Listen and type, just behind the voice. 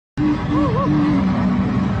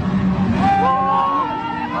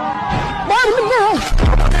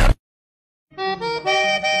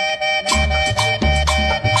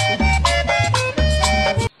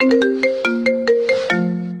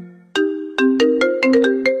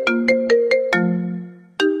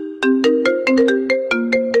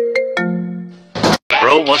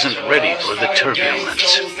wasn't ready for the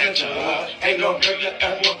turbulence. Ain't no regular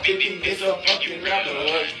F-150, it's a fucking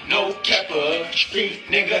rapper. No capper, street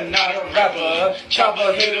nigga, not a rapper.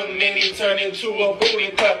 Chopper hit him and he turned into a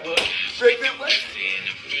booty pepper. Rippin' what?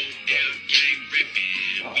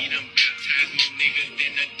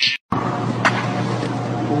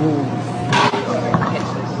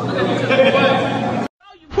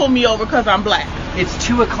 You pull me over because I'm black. It's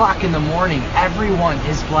 2 o'clock in the morning. Everyone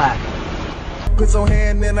is black. Put your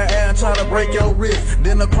hand in the air and try to break your wrist.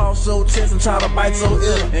 Then across your chest and try to bite your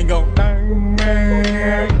ear. And go bang,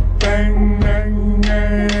 bang, bang, bang,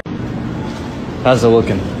 bang. How's it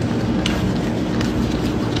looking?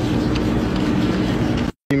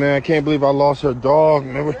 Man, I can't believe I lost her dog,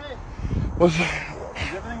 man. What's... Is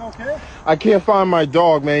everything okay? I can't find my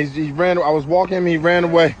dog, man. He ran. I was walking him, he ran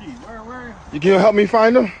away. Where? You can help me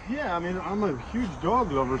find him? Yeah, I mean, I'm a huge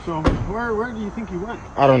dog lover, so where do you think he went?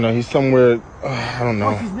 I don't know. He's somewhere. I don't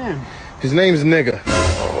know. What's his name? His name's Nigga.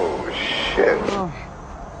 Oh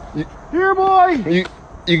shit. Here, boy.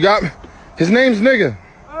 You got. His name's Nigga.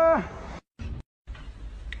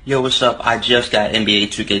 Yo, what's up? I just got NBA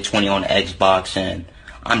 2K20 on Xbox, and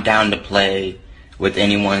I'm down to play with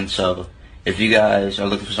anyone. So if you guys are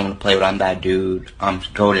looking for someone to play with, I'm that dude. I'm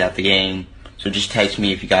goated at the game. So just text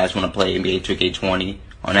me if you guys want to play NBA 2K20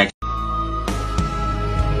 on Xbox.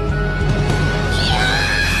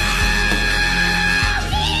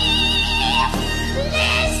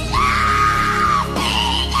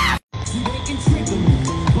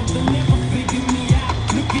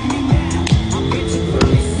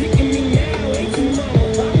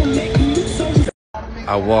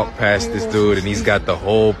 I walked past this dude and he's got the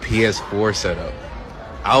whole PS4 set up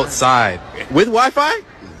outside with Wi-Fi.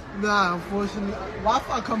 Nah, unfortunately,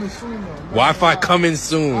 Wi-Fi coming soon though. Wi-Fi coming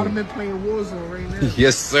soon. I've been playing Warzone right now.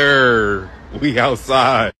 Yes, sir. We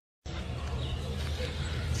outside.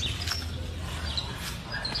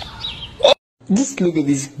 Oh. Just look at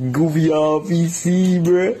this goofy RPC,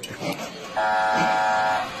 bro.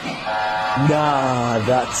 Nah,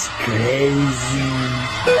 that's crazy.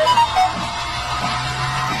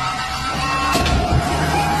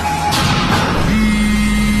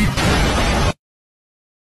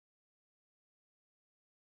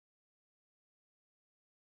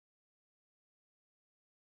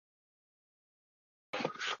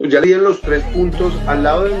 Ya leí en los 3 puntos, al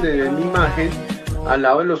lado donde ven mi imagen, al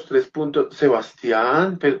lado de los 3 puntos,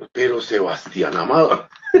 Sebastián, pero Sebastián Amado.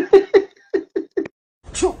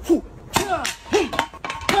 Show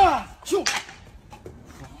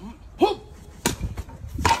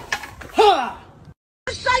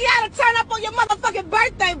you how to turn up on your motherfucking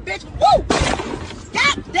birthday, bitch. Woo!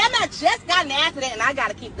 God damn it, I just got an accident and I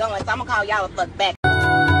gotta keep going, so I'm gonna call y'all the fuck back.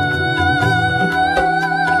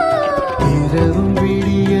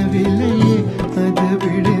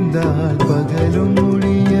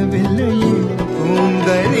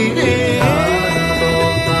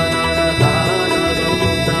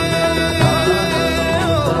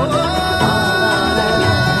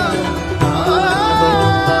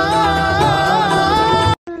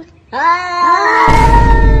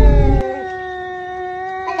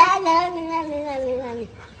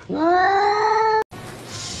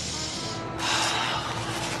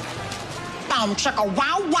 Chicka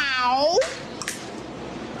wow wow,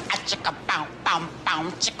 a chicka bow bow bow,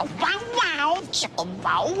 chicka wow wow, chicka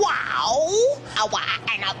wow wow, a wow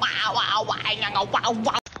and a wow wow wow and a wow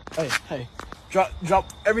wow. Hey, drop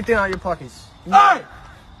everything out of your pockets. Hey!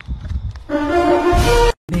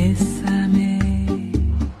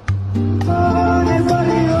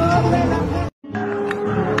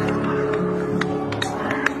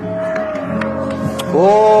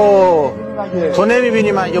 او تو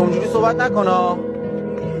نمیبینی من یه اونجوری صحبت نکنم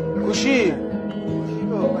کوشی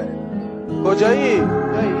کجایی؟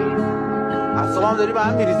 اعصابم داری به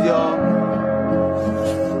هم میریزی ها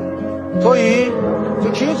تویی؟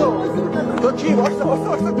 تو کی تو کی؟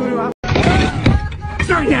 واسه دوری من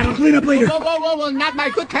Sorry, Dad, I'll clean up later. Whoa, not my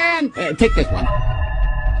good hand. Take this one.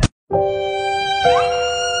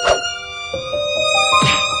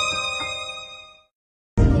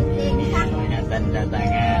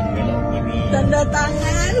 Tanda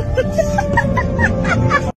tangan.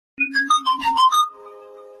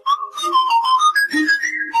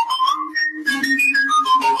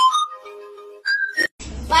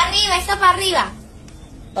 Para arriba, está para arriba.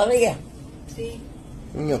 ¿Para arriba? Sí.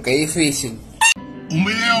 Niño, qué difícil. Un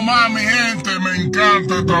video más, mi gente, me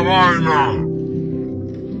encanta esta vaina.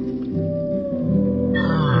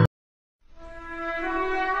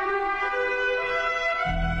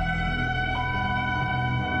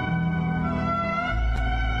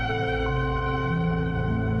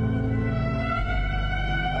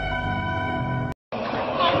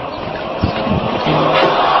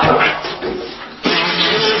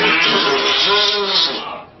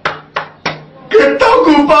 Que está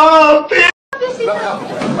ocupado, tío.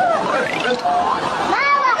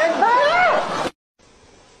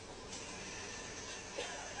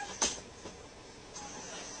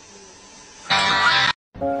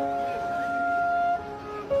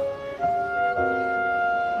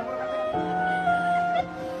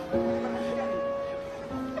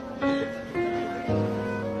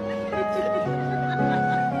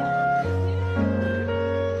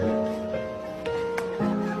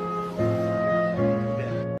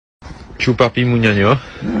 Chupapi munyanyo.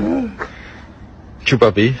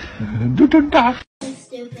 Chupapi. Stupid.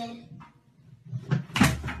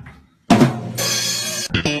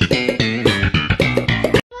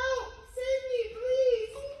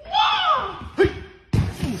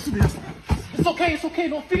 It's okay,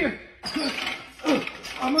 no fear.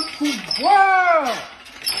 I'm a cool wow.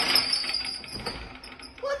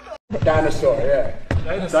 Dinosaur, yeah.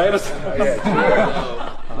 Dinosaur.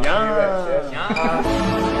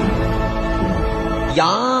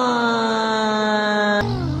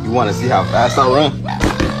 You want to see how fast I run?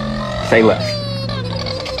 Say less.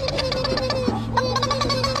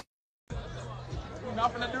 You're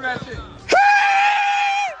not gonna do that shit.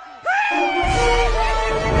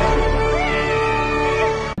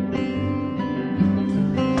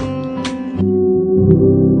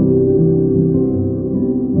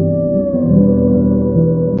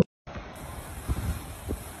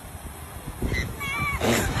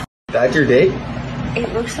 That's your date?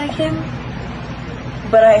 It looks like him,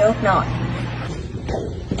 but I hope not.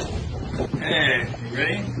 Hey, you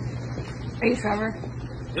ready? Are you Trevor?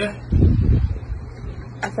 Yeah.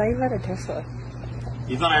 I thought you had a Tesla.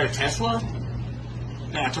 You thought I had a Tesla?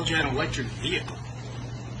 Yeah, I told you I had an electric vehicle.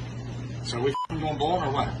 So are we going bowling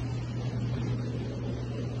or what?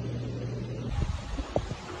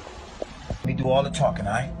 We do all the talking,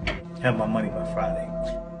 alright? Have my money by Friday.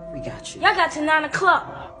 We got you. Y'all got to 9 o'clock.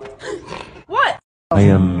 What? I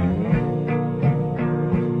am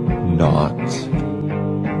not.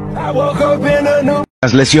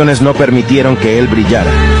 Las lesiones no permitieron que él brillara,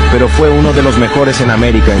 pero fue uno de los mejores en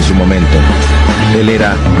América en su momento. Él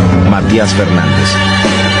era Matías Fernández.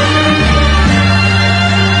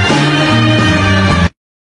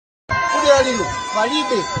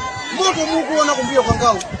 Moto mukuona kumbiyo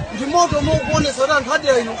kwangawo ndi moto mukuonesa kuti anthu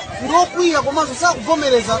adera ino ndokwiya komanso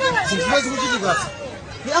sakuvomereza zinthu zimene zikuchitika.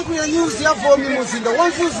 Ndiyankhulira news ya vomi muzinda wa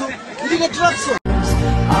Mzuzu ndine Trackson.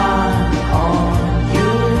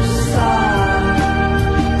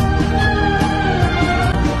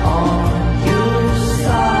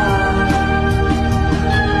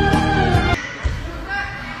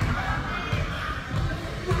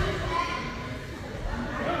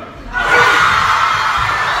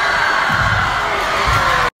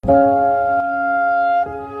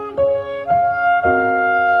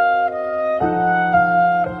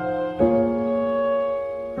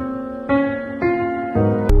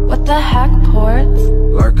 What the heck, Ports?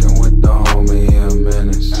 Lurking with the homie, he a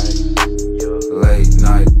menace. Late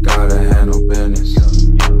night, gotta handle business.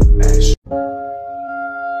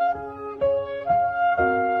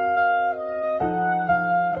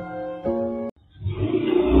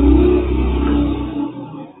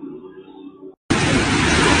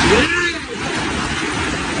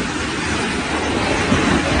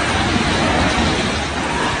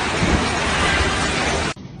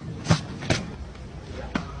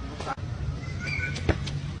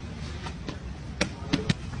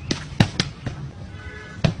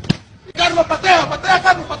 Carlos, patea,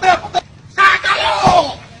 Carlos, patea.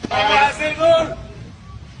 ¡Sácalo!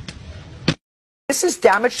 This is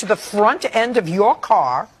damage to the front end of your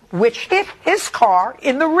car, which hit his car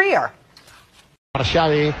in the rear. Per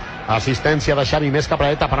Xavi, assistència de Xavi, més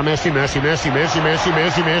capradeta per Messi, immens Messi,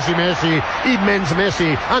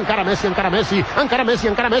 encara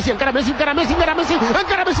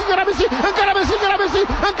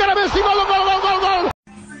Messi, gol, gol, gol!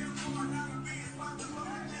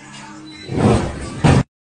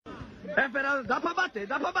 Everaldo, dá pra bater,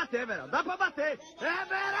 Everaldo, dá pra bater.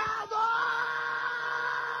 Everaldo!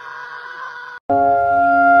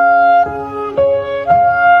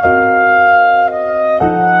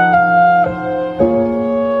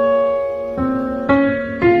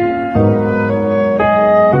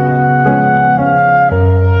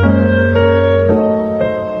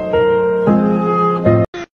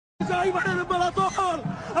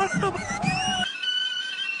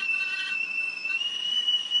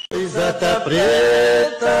 Risata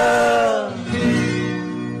preta,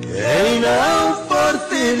 quem não for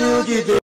filho de Deus.